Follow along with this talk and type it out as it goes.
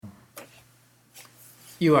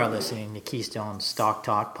You are listening to Keystone Stock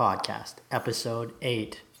Talk Podcast, Episode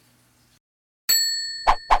 8.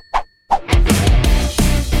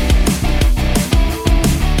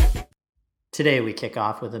 Today we kick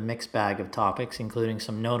off with a mixed bag of topics, including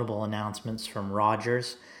some notable announcements from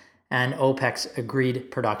Rogers and OPEC's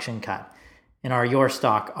agreed production cut. In our Your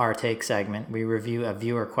Stock, Our Take segment, we review a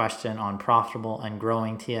viewer question on profitable and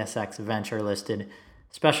growing TSX Venture-listed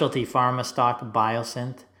specialty pharma stock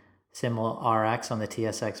Biosynth, symbol RX on the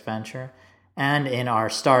TSX Venture. And in our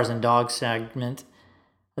Stars and Dogs segment,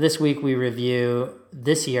 this week we review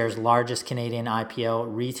this year's largest Canadian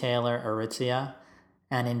IPO retailer Aritzia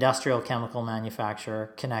and industrial chemical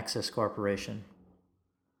manufacturer Conexus Corporation.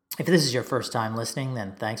 If this is your first time listening,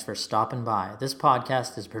 then thanks for stopping by. This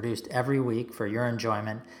podcast is produced every week for your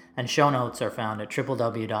enjoyment, and show notes are found at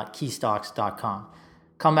www.keystocks.com.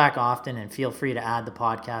 Come back often and feel free to add the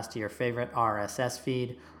podcast to your favorite RSS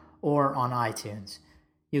feed or on iTunes.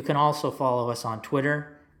 You can also follow us on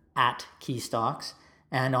Twitter at Keystocks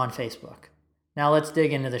and on Facebook. Now let's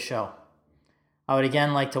dig into the show. I would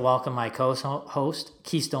again like to welcome my co-host,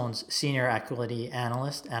 Keystone's senior equity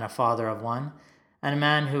analyst and a father of one, and a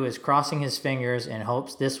man who is crossing his fingers in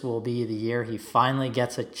hopes this will be the year he finally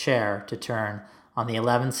gets a chair to turn on the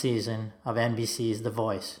 11th season of NBC's The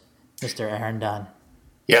Voice, Mr. Aaron Dunn.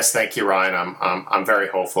 Yes, thank you, Ryan. I'm very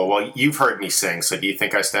hopeful. Well, you've heard me sing, so do you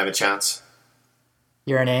think I stand a chance?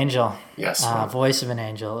 You're an angel. Yes. Voice of an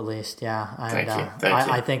angel, at least, yeah. And, Thank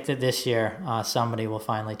you. I think that this year somebody will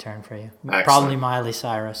finally turn for you. Excellent. Probably Miley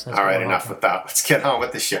Cyrus. All right, enough with that. Let's get on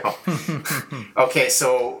with the show. Okay,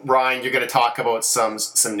 so Ryan, you're going to talk about some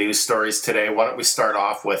news stories today. Why don't we start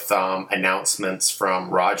off with announcements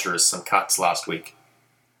from Rogers, some cuts last week.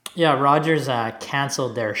 Yeah, Rogers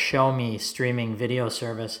canceled their Show Me streaming video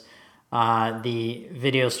service, the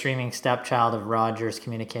video streaming stepchild of Rogers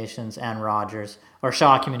Communications and Rogers, or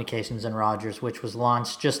Shaw Communications and Rogers, which was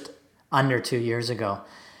launched just under 2 years ago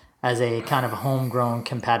as a kind of homegrown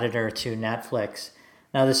competitor to Netflix.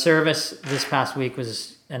 Now, the service this past week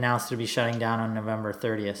was announced to be shutting down on November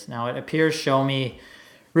 30th. Now, it appears Show Me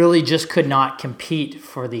really just could not compete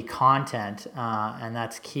for the content, and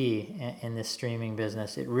that's key in this streaming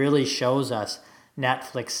business. It really shows us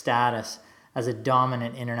Netflix status as a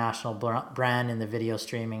dominant international brand in the video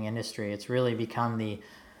streaming industry. It's really become the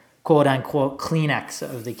quote-unquote Kleenex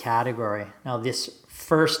of the category. Now, this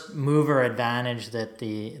first mover advantage that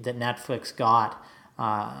Netflix got,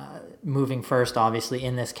 moving first, obviously,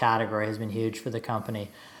 in this category has been huge for the company.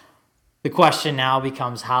 The question now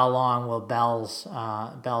becomes, how long will Bell's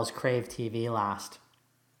Crave TV last?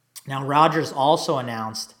 Now, Rogers also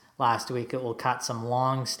announced last week it will cut some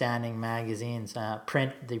long-standing magazines, the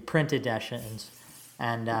print editions,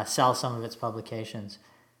 and sell some of its publications.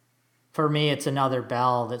 For me, it's another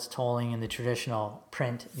bell that's tolling in the traditional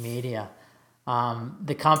print media.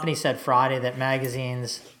 The company said Friday that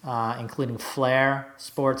magazines, including Flair,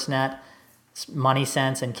 Sportsnet, Money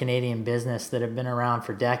Sense, and Canadian Business that have been around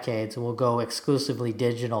for decades will go exclusively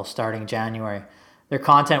digital starting January. Their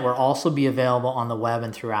content will also be available on the web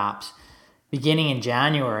and through apps. Beginning in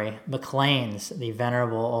January, Maclean's, the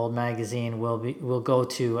venerable old magazine, will go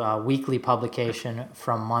to weekly publication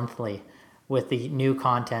from monthly, with the new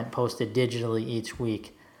content posted digitally each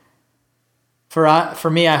week. For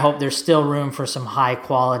me, I hope there's still room for some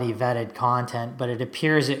high-quality vetted content, but it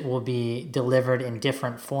appears it will be delivered in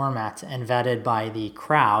different formats and vetted by the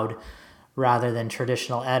crowd rather than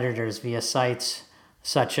traditional editors via sites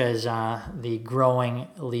such as the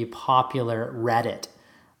growingly popular Reddit.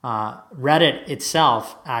 Reddit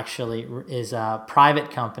itself actually is a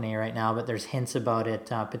private company right now, but there's hints about it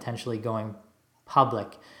potentially going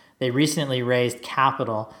public. They recently raised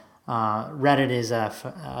capital. Reddit is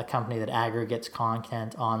a company that aggregates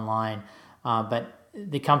content online, but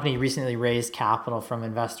the company recently raised capital from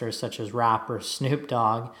investors such as rapper Snoop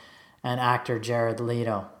Dogg and actor Jared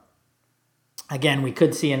Leto. Again, we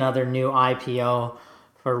could see another new IPO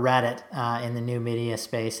for Reddit in the new media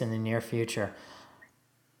space in the near future.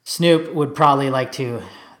 Snoop would probably like to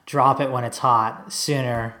drop it when it's hot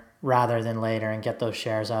sooner rather than later and get those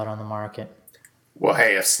shares out on the market. Well,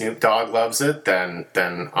 hey, if Snoop Dogg loves it, then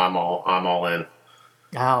I'm all in.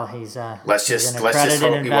 Oh, he's let's just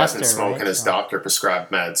hope he wasn't smoking right? his doctor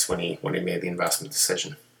prescribed meds when he made the investment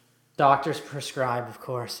decision. Doctors prescribed, of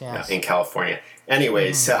course, yes. Yeah, in California.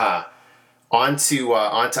 Anyways, on to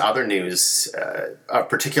other news. Of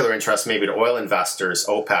particular interest, maybe to oil investors.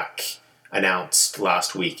 OPEC announced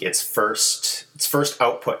last week its first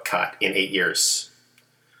output cut in 8 years.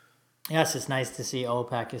 Yes, it's nice to see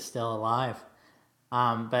OPEC is still alive.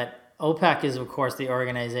 But OPEC is, of course, the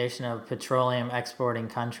Organization of Petroleum Exporting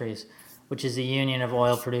Countries, which is the union of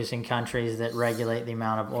oil-producing countries that regulate the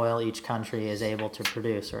amount of oil each country is able to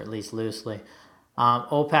produce, or at least loosely.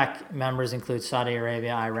 OPEC members include Saudi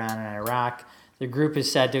Arabia, Iran, and Iraq. The group is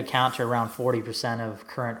said to account to around 40% of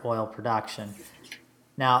current oil production.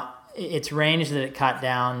 Now, its range that it cut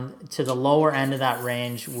down to the lower end of that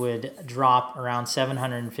range would drop around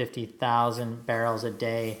 750,000 barrels a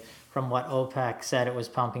day from what OPEC said it was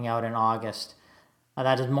pumping out in August.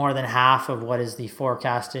 That is more than half of what is the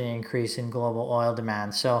forecasted increase in global oil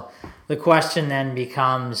demand. So the question then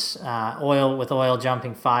becomes, oil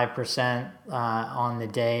jumping 5% on the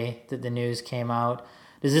day that the news came out.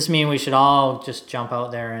 Does this mean we should all just jump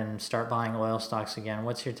out there and start buying oil stocks again?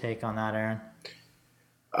 What's your take on that, Aaron?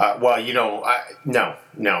 No.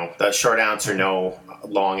 The short answer, no.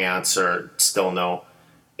 Long answer, still no.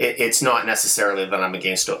 It's not necessarily that I'm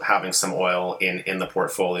against having some oil in the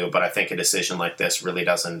portfolio, but I think a decision like this really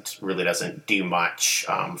doesn't do much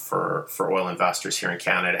for oil investors here in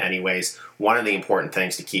Canada. Anyways, one of the important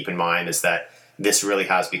things to keep in mind is that this really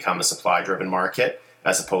has become a supply-driven market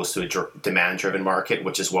as opposed to a demand-driven market,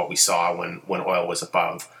 which is what we saw when oil was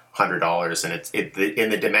above $100. And in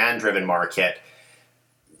the demand-driven market,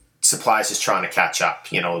 supply is just trying to catch up.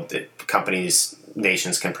 The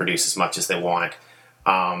nations can produce as much as they want.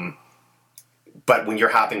 But when you're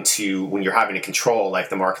having to control, like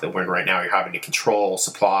the market that we're in right now, you're having to control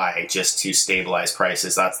supply just to stabilize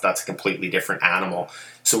prices. That's a completely different animal.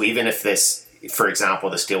 So even if this, for example,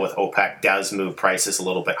 this deal with OPEC does move prices a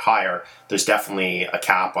little bit higher, there's definitely a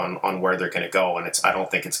cap on where they're going to go. And I don't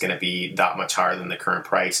think it's going to be that much higher than the current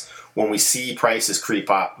price. When we see prices creep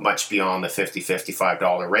up much beyond the $50,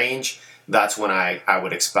 $55 range, that's when I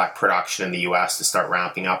would expect production in the US to start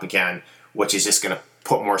ramping up again, which is just going to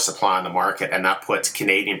put more supply on the market, and that puts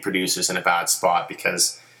Canadian producers in a bad spot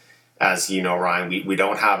because, as you know, Ryan, we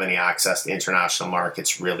don't have any access to international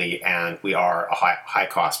markets really, and we are a high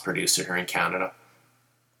cost producer here in Canada.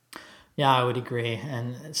 Yeah, I would agree.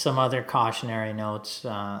 And some other cautionary notes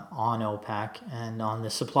on OPEC and on the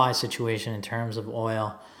supply situation in terms of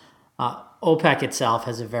oil. OPEC itself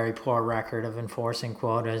has a very poor record of enforcing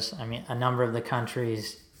quotas. I mean, a number of the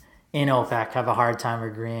countries in OPEC have a hard time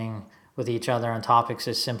agreeing with each other on topics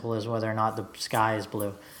as simple as whether or not the sky is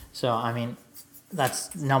blue. So, I mean,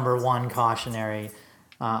 that's number one cautionary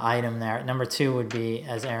item there. Number two would be,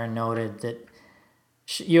 as Aaron noted, that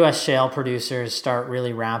U.S. shale producers start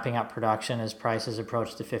really ramping up production as prices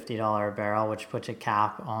approach the $50 a barrel, which puts a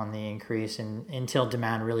cap on the increase until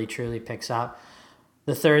demand really truly picks up.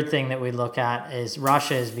 The third thing that we look at is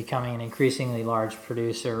Russia is becoming an increasingly large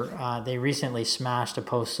producer. They recently smashed a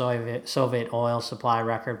post-Soviet oil supply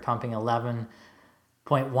record, pumping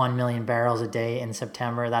 11.1 million barrels a day in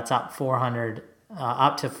September. That's up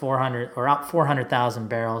 400,000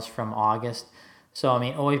 barrels from August. So, I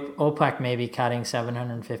mean, OPEC may be cutting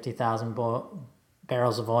 750,000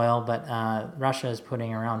 barrels of oil, but Russia is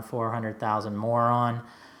putting around 400,000 more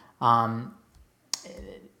on.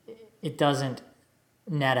 It doesn't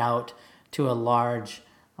net out to a large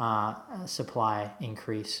supply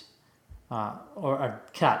increase or a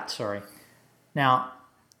cut, sorry. Now,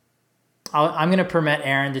 I'm going to permit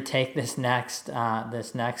Aaron to take this next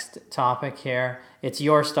topic here. It's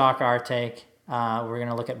your stock, our take. We're going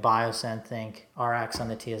to look at BioScent Inc. RX on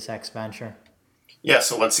the TSX Venture. Yeah,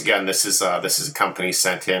 so once again, this is a company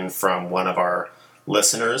sent in from one of our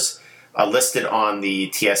listeners, listed on the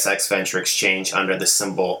TSX Venture Exchange under the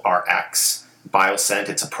symbol RX. BioScent,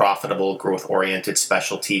 it's a profitable, growth-oriented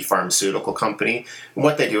specialty pharmaceutical company. And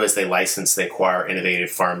what they do is they acquire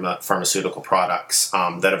innovative pharmaceutical products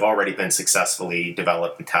that have already been successfully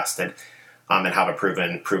developed and tested and have a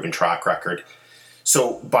proven track record.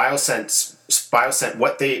 So BioScent,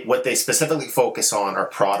 what they specifically focus on are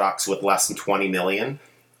products with less than 20 million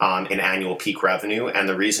in annual peak revenue, and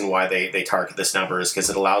the reason why they target this number is because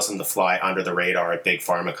it allows them to fly under the radar at big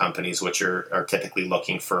pharma companies, which are typically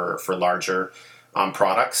looking for larger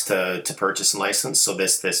products to purchase and license. So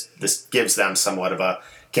this gives them somewhat of a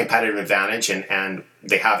competitive advantage, and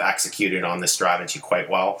they have executed on this strategy quite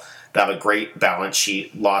well. They have a great balance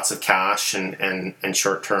sheet, lots of cash and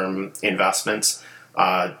short-term investments.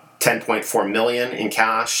 10.4 million in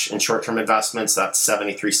cash and short-term investments. That's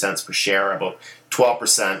 73 cents per share, about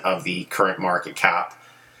 12% of the current market cap.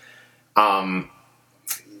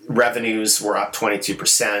 Revenues were up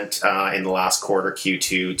 22% in the last quarter,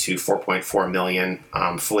 Q2, to 4.4 million.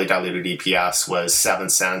 Fully diluted EPS was 7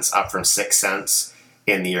 cents, up from 6 cents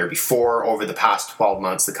in the year before. Over the past 12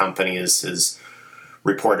 months, the company has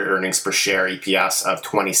reported earnings per share, EPS, of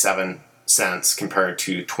 27 cents compared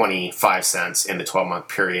to 25 cents in the 12-month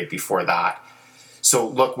period before that. So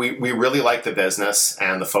look, we really like the business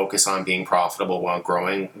and the focus on being profitable while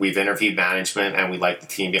growing. We've interviewed management and we like the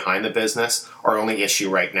team behind the business. Our only issue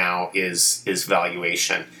right now is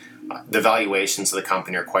valuation. The valuations of the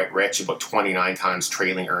company are quite rich, about 29 times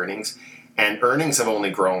trailing earnings. And earnings have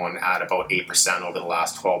only grown at about 8% over the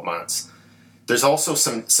last 12 months. There's also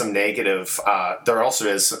some negative, there also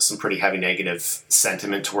is some pretty heavy negative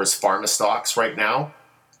sentiment towards pharma stocks right now.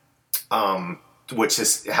 Which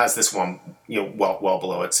has this one, well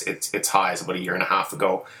below its highs about a year and a half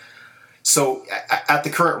ago. So at the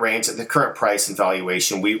current range, at the current price and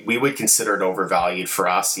valuation, we would consider it overvalued for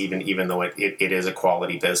us, even though it is a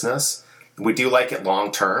quality business. We do like it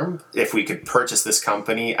long term. If we could purchase this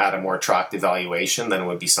company at a more attractive valuation, then it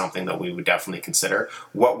would be something that we would definitely consider.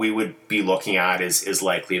 What we would be looking at is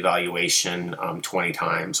likely valuation 20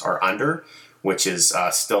 times or under, which is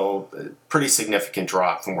still a pretty significant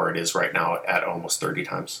drop from where it is right now at almost 30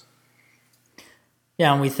 times.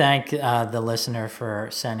 Yeah, and we thank the listener for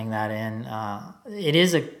sending that in. It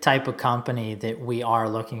is a type of company that we are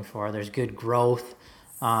looking for. There's good growth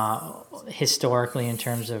historically in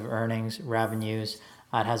terms of earnings, revenues.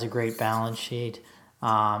 It has a great balance sheet,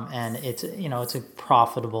 and it's a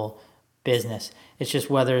profitable business. It's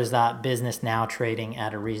just whether is that business now trading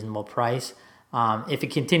at a reasonable price. If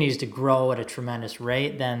it continues to grow at a tremendous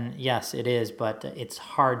rate, then yes, it is, but it's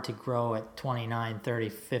hard to grow at 29, 30,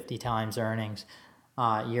 50 times earnings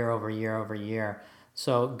year over year over year.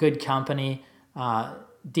 So good company,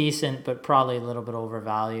 decent, but probably a little bit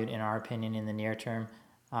overvalued in our opinion in the near term,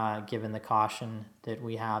 given the caution that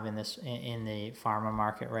we have in the pharma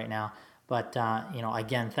market right now. But,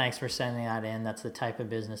 again, thanks for sending that in. That's the type of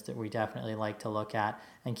business that we definitely like to look at,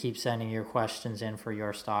 and keep sending your questions in for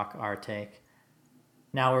your stock, our take.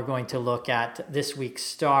 Now we're going to look at this week's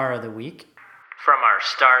Star of the Week. From our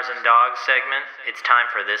Stars and Dogs segment, it's time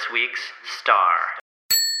for this week's Star.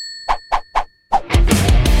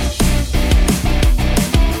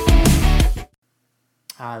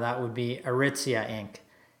 That would be Aritzia Inc.,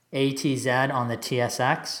 ATZ on the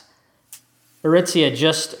TSX. Aritzia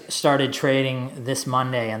just started trading this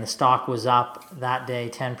Monday, and the stock was up that day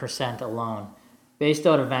 10% alone. Based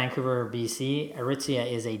out of Vancouver, BC, Aritzia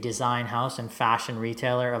is a design house and fashion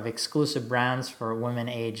retailer of exclusive brands for women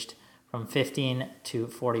aged from 15 to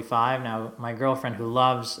 45. Now, my girlfriend, who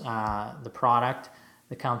loves the product,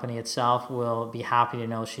 the company itself, will be happy to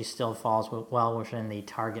know she still falls well within the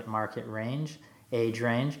target market age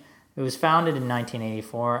range. It was founded in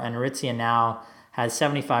 1984, and Aritzia now has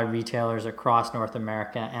 75 retailers across North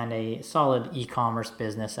America and a solid e-commerce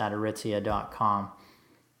business at aritzia.com.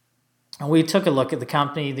 And we took a look at the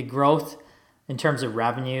company. The growth in terms of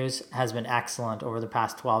revenues has been excellent over the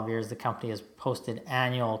past 12 years. The company has posted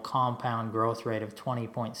annual compound growth rate of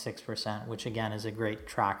 20.6%, which again is a great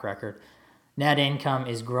track record. Net income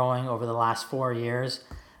is growing over the last 4 years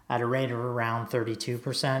at a rate of around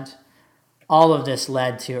 32%. All of this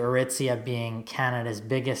led to Aritzia being Canada's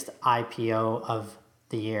biggest IPO of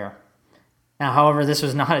the year. Now, however, this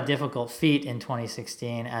was not a difficult feat in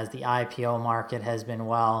 2016, as the IPO market has been,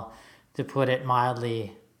 well, to put it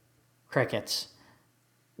mildly, crickets.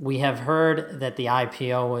 We have heard that the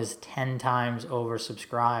IPO was 10 times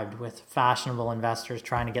oversubscribed, with fashionable investors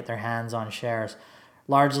trying to get their hands on shares,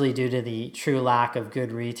 largely due to the true lack of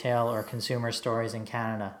good retail or consumer stories in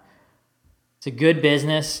Canada. It's a good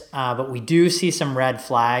business, but we do see some red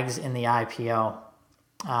flags in the IPO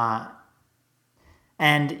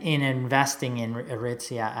and in investing in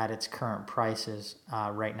Aritzia at its current prices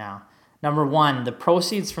right now. Number one, the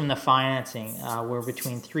proceeds from the financing were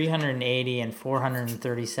between 380 and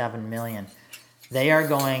 437 million. They are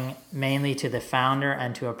going mainly to the founder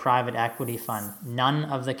and to a private equity fund. None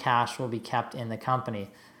of the cash will be kept in the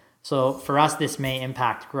company. So for us, this may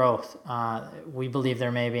impact growth. We believe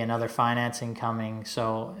there may be another financing coming,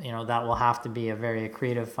 so that will have to be a very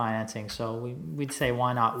accretive financing. So we'd say,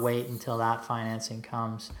 why not wait until that financing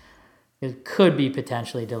comes? It could be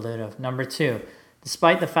potentially dilutive. Number two,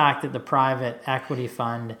 despite the fact that the private equity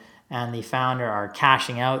fund and the founder are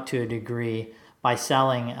cashing out to a degree by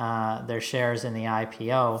selling their shares in the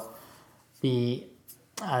IPO,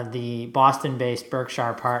 the Boston-based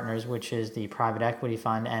Berkshire Partners, which is the private equity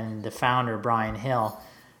fund, and the founder, Brian Hill,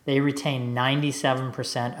 they retain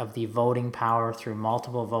 97% of the voting power through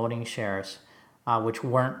multiple voting shares, which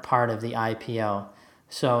weren't part of the IPO.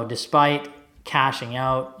 So despite cashing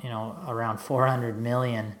out, around 400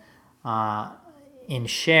 million in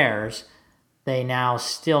shares, they now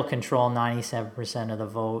still control 97% of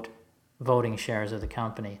the voting shares of the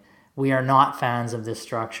company. We are not fans of this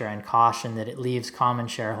structure and caution that it leaves common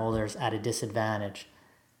shareholders at a disadvantage.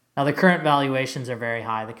 Now, the current valuations are very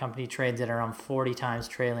high. The company trades at around 40 times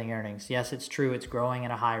trailing earnings. Yes, it's true, it's growing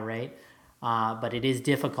at a high rate, but it is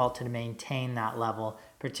difficult to maintain that level,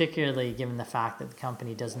 particularly given the fact that the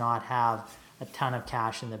company does not have a ton of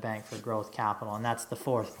cash in the bank for growth capital. And that's the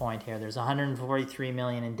fourth point here. There's 143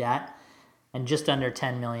 million in debt and just under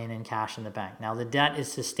 10 million in cash in the bank. Now, the debt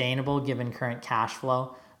is sustainable given current cash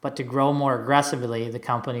flow, but to grow more aggressively, the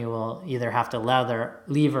company will either have to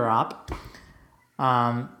lever up,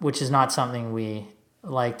 which is not something we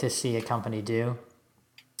like to see a company do,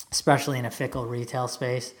 especially in a fickle retail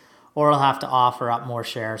space, or it'll have to offer up more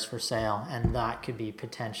shares for sale, and that could be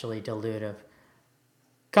potentially dilutive.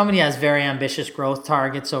 Company has very ambitious growth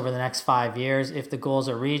targets over the next 5 years. If the goals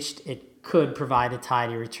are reached, it could provide a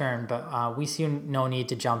tidy return, but we see no need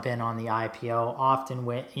to jump in on the IPO. Often,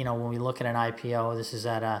 when we look at an IPO, this is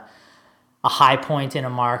at a high point in a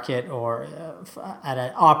market or at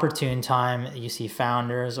an opportune time. You see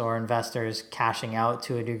founders or investors cashing out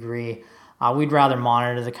to a degree. We'd rather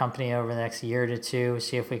monitor the company over the next year to two,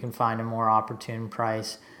 see if we can find a more opportune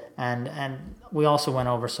price. And we also went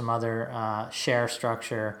over some other share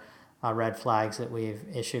structure red flags that we've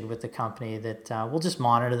issued with the company that we'll just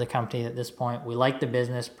monitor the company at this point. We like the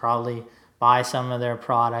business, probably buy some of their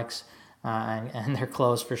products and their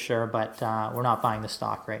clothes for sure, but we're not buying the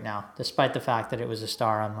stock right now, despite the fact that it was a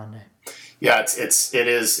star on Monday. Yeah, it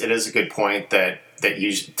is a good point that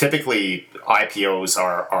typically IPOs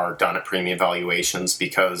are done at premium valuations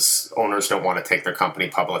because owners don't want to take their company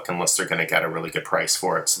public unless they're going to get a really good price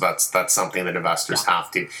for it. So that's something that investors have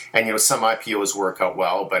to. And some IPOs work out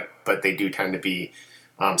well, but they do tend to be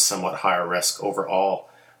somewhat higher risk overall.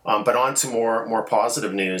 But on to more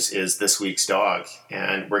positive news is this week's dog,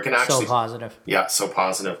 and we're going to actually so positive. Yeah, so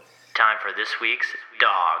positive. Time for this week's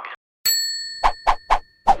dog.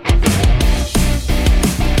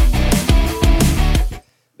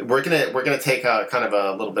 We're gonna take a kind of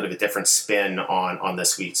a little bit of a different spin on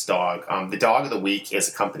this week's dog. The dog of the week is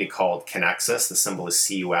a company called Conexus. The symbol is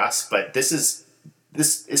CUS. But this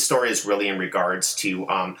story is really in regards to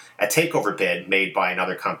a takeover bid made by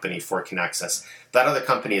another company for Conexus. That other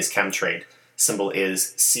company is Chemtrade. Symbol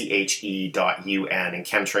is CHE.UN, and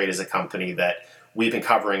Chemtrade is a company that we've been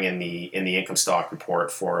covering in the income stock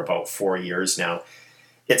report for about 4 years now.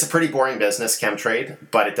 It's a pretty boring business, Chemtrade,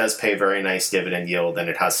 but it does pay a very nice dividend yield, and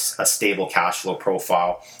it has a stable cash flow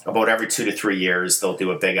profile. About every 2 to 3 years, they'll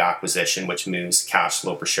do a big acquisition, which moves cash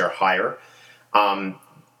flow per share higher.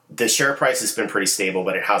 The share price has been pretty stable,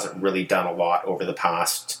 but it hasn't really done a lot over the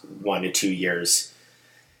past 1 to 2 years.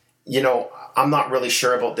 I'm not really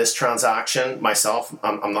sure about this transaction myself.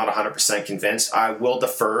 I'm not 100% convinced. I will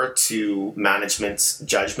defer to management's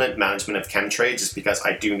judgment, management of Chemtrade, just because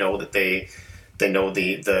I do know that they know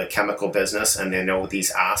the chemical business and they know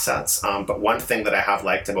these assets. But one thing that I have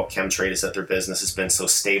liked about Chemtrade is that their business has been so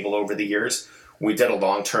stable over the years. We did a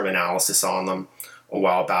long-term analysis on them a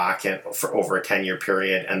while back for over a 10-year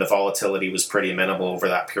period, and the volatility was pretty minimal over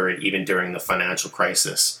that period, even during the financial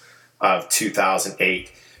crisis of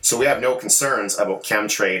 2008. So we have no concerns about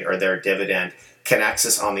Chemtrade or their dividend.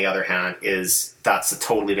 Conexus, on the other hand, that's a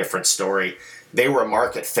totally different story. They were a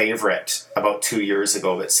market favorite about 2 years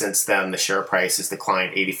ago, but since then the share price has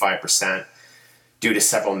declined 85% due to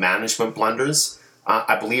several management blunders.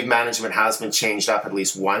 I believe management has been changed up at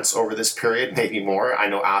least once over this period, maybe more. I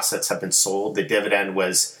know assets have been sold. The dividend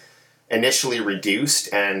was initially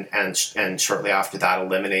reduced and shortly after that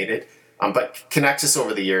eliminated. But Conexus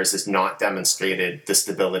over the years has not demonstrated the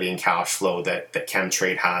stability and cash flow that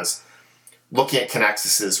Chemtrade has. Looking at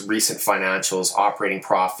Conexus's recent financials, operating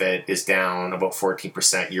profit is down about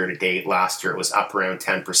 14% year to date. Last year it was up around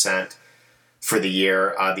 10% for the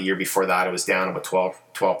year. The year before that it was down about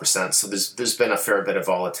 12%. So there's been a fair bit of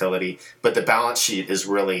volatility. But the balance sheet is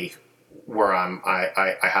really where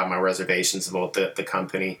I have my reservations about the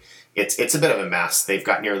company. It's a bit of a mess. They've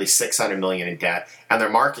got nearly $600 million in debt, and their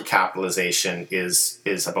market capitalization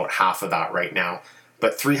is about half of that right now.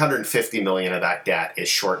 But $350 million of that debt is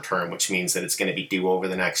short term, which means that it's going to be due over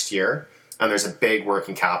the next year. And there's a big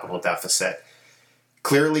working capital deficit.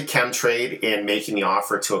 Clearly, Chemtrade, in making the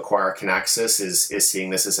offer to acquire Conexus, is seeing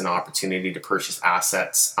this as an opportunity to purchase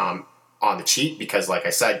assets on the cheap because, like I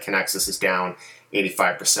said, Conexus is down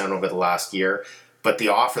 85% over the last year. But the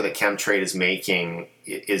offer that Chemtrade is making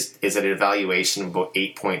is at an valuation of about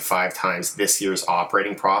 8.5 times this year's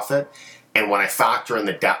operating profit. And when I factor in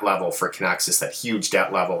the debt level for Conexus, that huge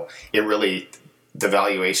debt level, the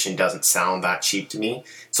valuation doesn't sound that cheap to me.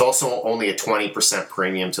 It's also only a 20%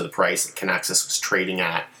 premium to the price that Conexus was trading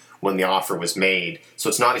at when the offer was made. So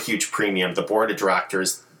it's not a huge premium. The board of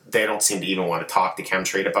directors, they don't seem to even want to talk to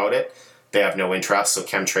Chemtrade about it. they have no interest. So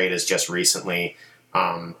Chemtrade has just recently,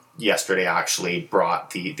 yesterday actually,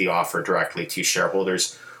 brought the offer directly to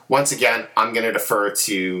shareholders. Once again, I'm going to defer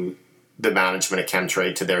to the management of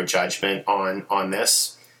Chemtrade, to their judgment on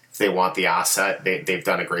this. If they want the asset, they've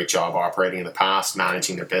done a great job operating in the past,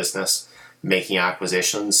 managing their business, making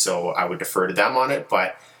acquisitions. So I would defer to them on it.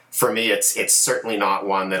 But for me, it's certainly not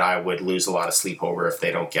one that I would lose a lot of sleep over if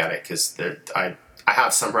they don't get it, because I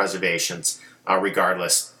have some reservations.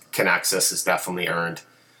 Regardless, Conexus has definitely earned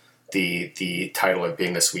the title of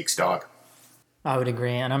being this week's dog. I would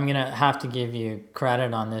agree, and I'm going to have to give you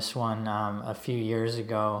credit on this one. A few years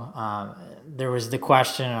ago, there was the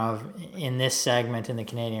question of, in this segment in the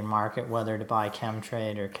Canadian market, whether to buy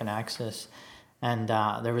Chemtrade or Conexus, and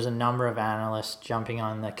there was a number of analysts jumping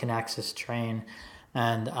on the Conexus train.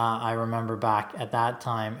 And I remember back at that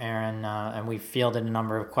time, Aaron, and we fielded a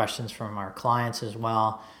number of questions from our clients as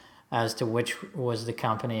well, as to which was the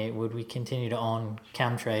company. Would we continue to own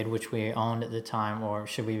Chemtrade, which we owned at the time, or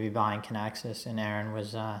should we be buying Conexus? And Aaron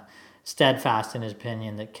was steadfast in his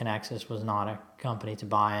opinion that Conexus was not a company to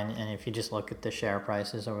buy. And if you just look at the share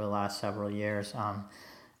prices over the last several years,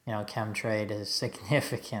 Chemtrade has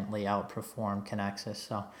significantly outperformed Conexus.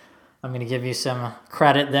 So I'm going to give you some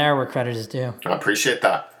credit there where credit is due. I appreciate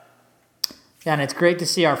that. Yeah, and it's great to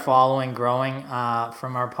see our following growing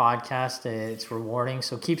from our podcast. It's rewarding.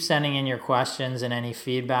 So keep sending in your questions and any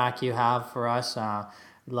feedback you have for us. I'd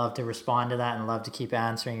love to respond to that and love to keep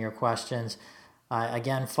answering your questions.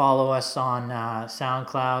 Again, follow us on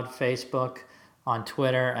SoundCloud, Facebook, on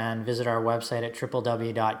Twitter, and visit our website at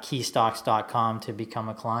www.keystocks.com to become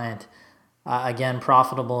a client. Again,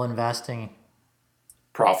 profitable investing.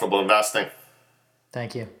 Profitable investing.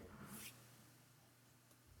 Thank you.